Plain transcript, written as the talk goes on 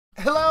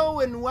Hello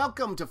and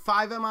welcome to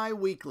 5MI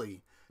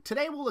Weekly.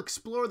 Today we'll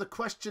explore the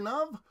question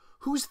of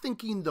who's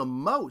thinking the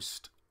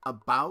most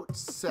about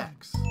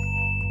sex.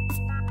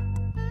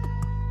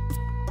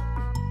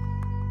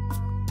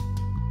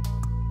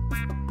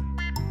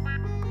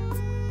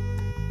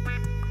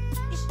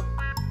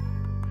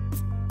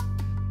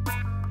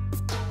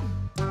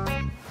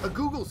 A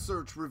Google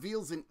search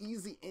reveals an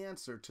easy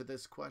answer to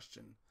this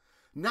question.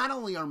 Not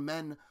only are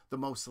men the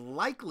most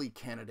likely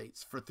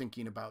candidates for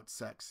thinking about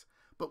sex,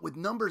 but with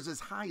numbers as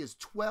high as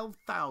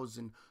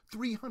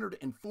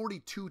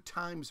 12,342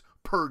 times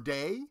per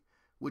day,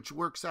 which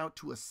works out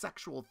to a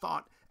sexual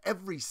thought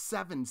every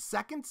 7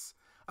 seconds,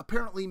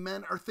 apparently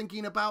men are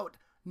thinking about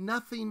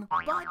nothing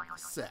but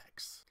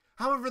sex.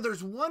 However,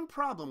 there's one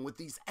problem with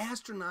these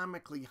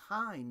astronomically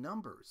high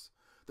numbers.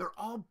 They're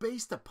all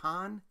based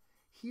upon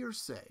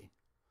hearsay.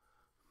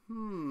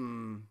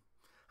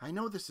 I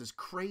know this is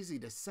crazy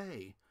to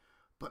say,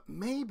 but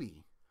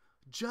maybe,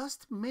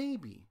 just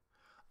maybe,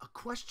 a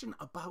question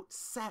about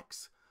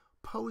sex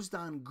posed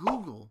on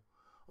Google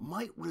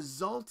might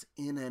result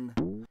in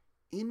an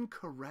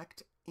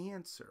incorrect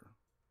answer.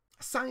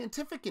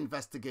 Scientific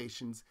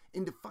investigations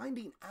into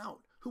finding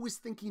out who is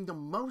thinking the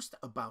most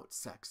about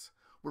sex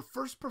were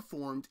first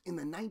performed in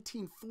the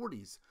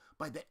 1940s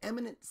by the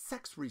eminent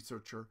sex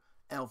researcher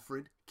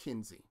Alfred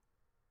Kinsey.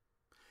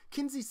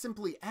 Kinsey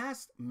simply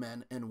asked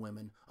men and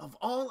women of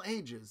all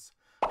ages,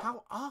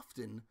 how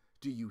often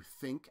do you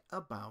think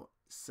about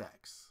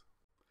sex?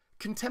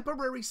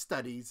 Contemporary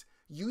studies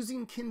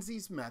using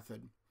Kinsey's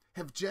method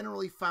have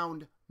generally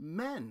found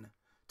men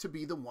to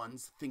be the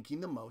ones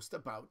thinking the most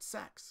about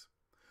sex.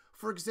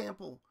 For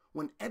example,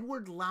 when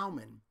Edward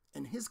Lauman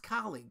and his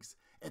colleagues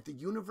at the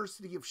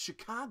University of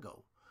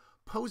Chicago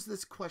posed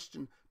this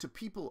question to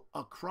people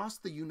across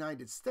the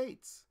United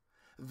States,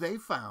 they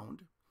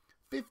found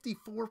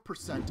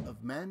 54%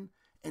 of men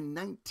and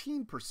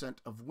 19%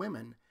 of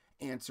women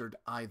answered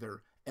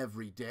either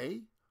every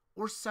day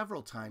or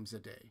several times a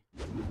day.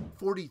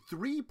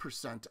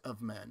 43%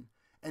 of men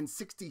and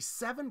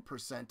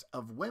 67%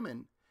 of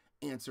women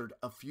answered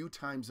a few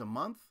times a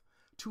month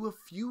to a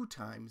few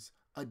times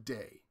a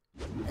day.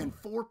 And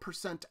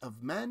 4%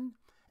 of men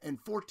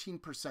and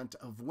 14%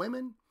 of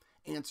women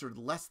answered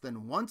less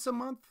than once a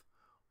month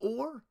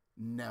or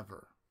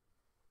never.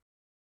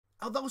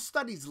 Although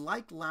studies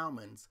like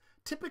Lauman's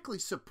typically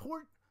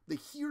support the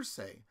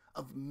hearsay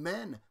of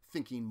men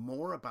thinking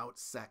more about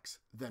sex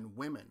than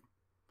women,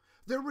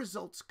 their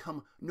results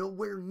come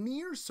nowhere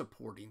near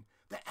supporting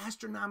the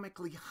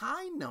astronomically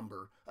high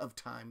number of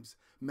times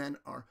men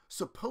are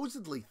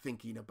supposedly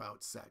thinking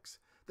about sex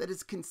that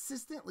is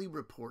consistently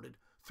reported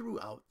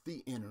throughout the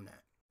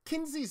internet.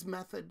 Kinsey's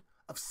method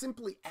of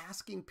simply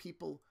asking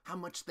people how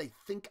much they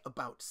think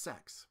about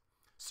sex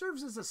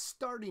serves as a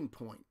starting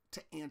point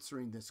to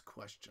answering this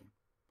question.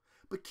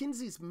 But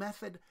Kinsey's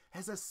method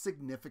has a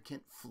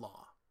significant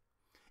flaw,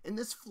 and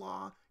this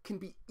flaw can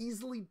be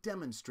easily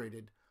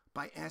demonstrated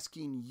by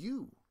asking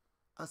you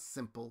a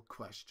simple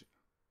question.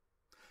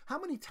 How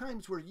many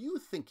times were you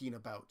thinking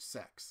about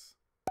sex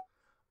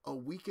a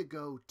week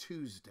ago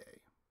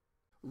Tuesday?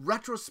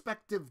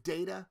 Retrospective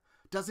data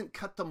doesn't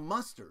cut the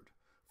mustard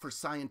for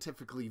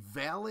scientifically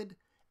valid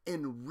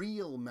and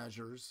real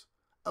measures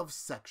of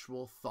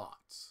sexual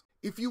thoughts.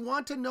 If you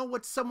want to know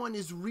what someone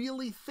is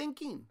really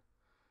thinking,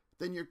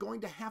 then you're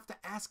going to have to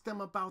ask them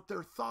about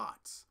their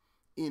thoughts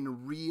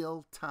in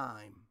real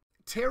time.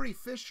 Terry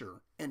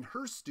Fisher and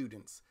her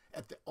students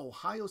at the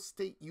Ohio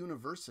State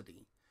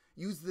University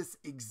used this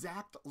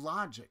exact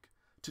logic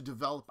to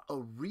develop a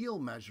real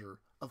measure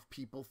of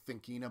people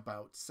thinking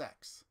about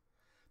sex.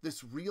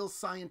 This real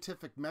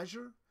scientific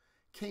measure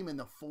came in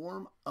the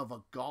form of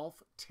a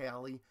golf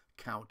tally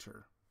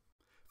counter.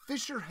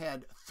 Fisher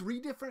had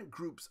 3 different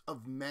groups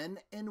of men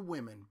and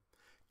women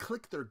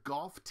click their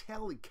golf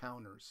tally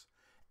counters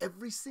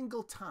every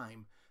single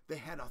time they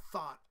had a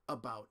thought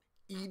about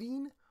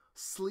eating,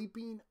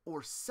 sleeping,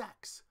 or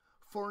sex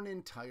for an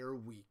entire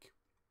week.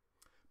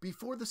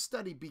 Before the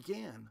study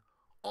began,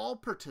 all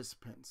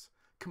participants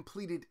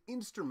completed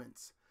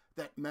instruments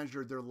that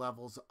measured their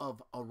levels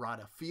of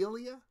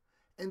eρωτophilia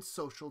and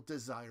social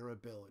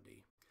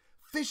desirability.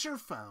 Fisher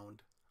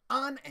found,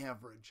 on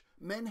average,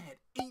 men had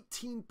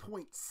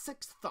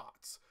 18.6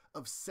 thoughts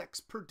of sex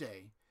per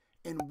day,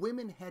 and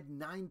women had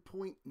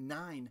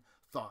 9.9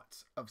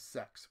 thoughts of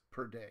sex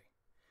per day.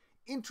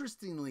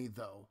 Interestingly,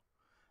 though,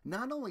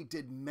 not only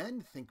did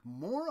men think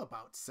more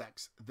about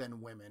sex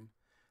than women,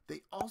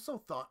 they also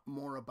thought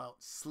more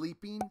about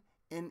sleeping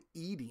and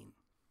eating.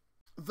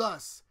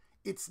 Thus,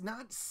 it's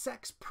not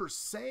sex per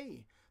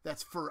se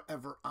that's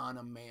forever on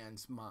a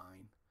man's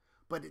mind,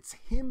 but it's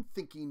him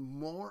thinking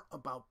more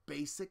about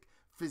basic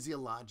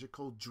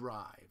physiological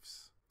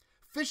drives.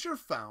 Fisher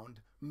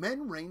found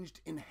men ranged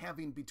in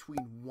having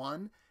between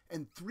 1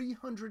 and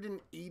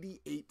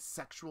 388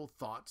 sexual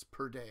thoughts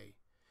per day,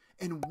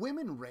 and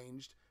women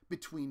ranged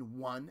between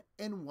 1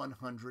 and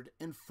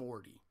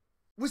 140.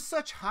 With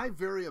such high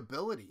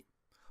variability,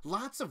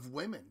 lots of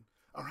women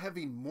are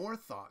having more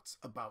thoughts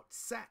about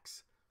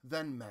sex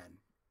than men.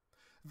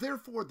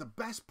 Therefore, the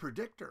best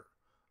predictor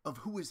of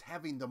who is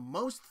having the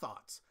most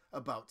thoughts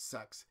about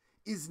sex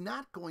is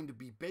not going to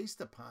be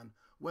based upon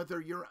whether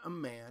you're a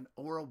man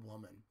or a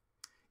woman.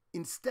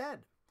 Instead,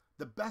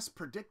 the best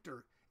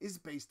predictor is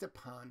based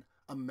upon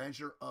a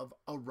measure of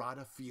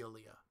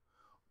eρωτophilia,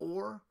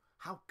 or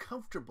how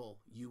comfortable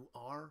you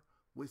are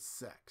with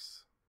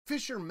sex.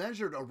 Fisher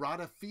measured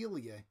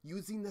eρωτophilia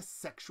using the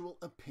Sexual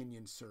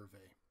Opinion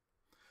Survey.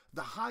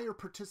 The higher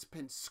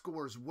participants'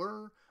 scores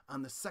were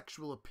on the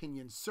Sexual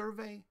Opinion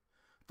Survey,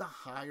 the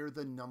higher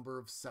the number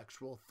of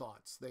sexual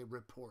thoughts they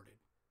reported.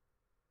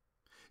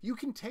 You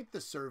can take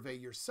the survey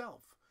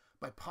yourself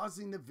by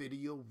pausing the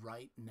video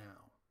right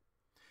now.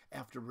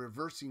 After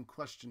reversing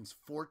questions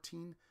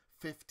 14,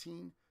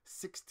 15,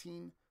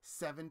 16,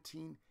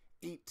 17,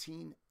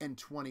 18, and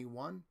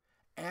 21,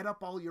 add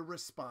up all your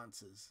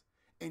responses,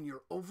 and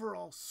your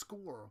overall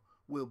score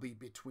will be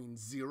between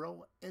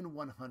 0 and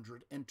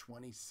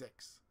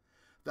 126.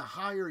 The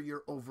higher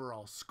your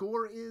overall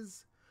score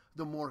is,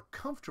 the more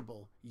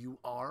comfortable you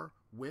are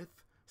with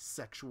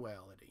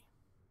sexuality.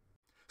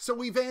 So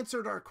we've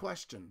answered our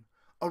question.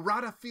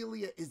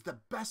 Eρωτophilia is the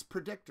best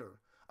predictor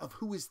of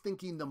who is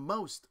thinking the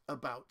most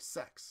about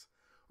sex,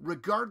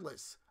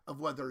 regardless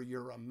of whether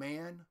you're a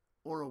man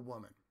or a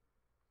woman.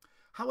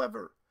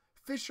 However,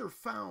 Fisher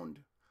found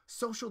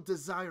social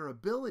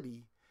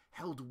desirability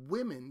held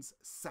women's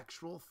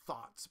sexual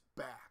thoughts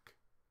back.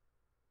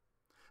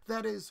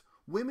 That is,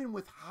 women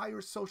with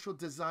higher social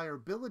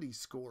desirability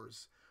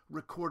scores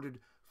recorded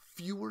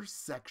fewer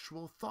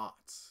sexual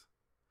thoughts.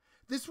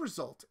 This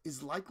result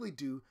is likely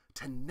due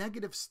to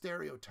negative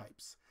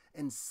stereotypes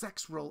and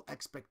sex role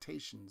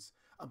expectations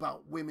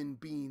about women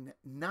being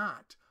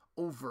not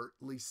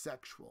overtly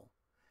sexual,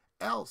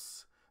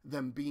 else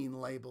them being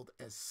labeled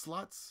as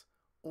sluts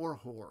or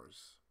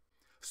whores.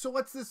 So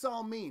what's this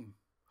all mean?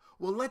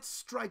 Well, let's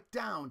strike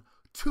down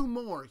 2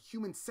 more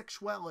human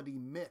sexuality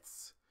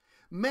myths.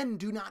 Men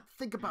do not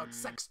think about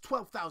sex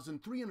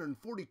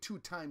 12,342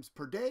 times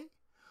per day,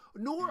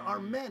 nor are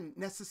men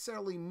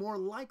necessarily more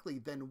likely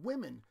than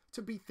women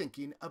to be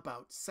thinking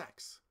about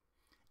sex.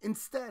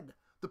 Instead,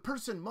 the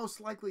person most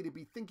likely to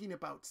be thinking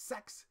about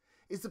sex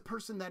is the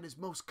person that is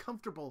most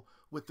comfortable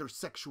with their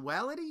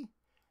sexuality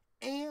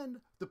and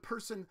the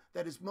person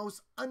that is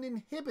most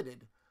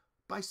uninhibited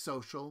by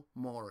social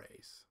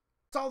mores.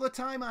 That's all the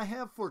time I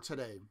have for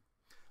today.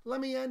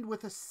 Let me end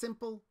with a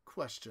simple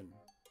question.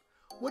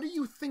 What are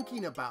you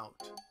thinking about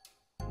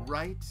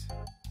right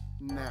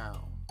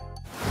now?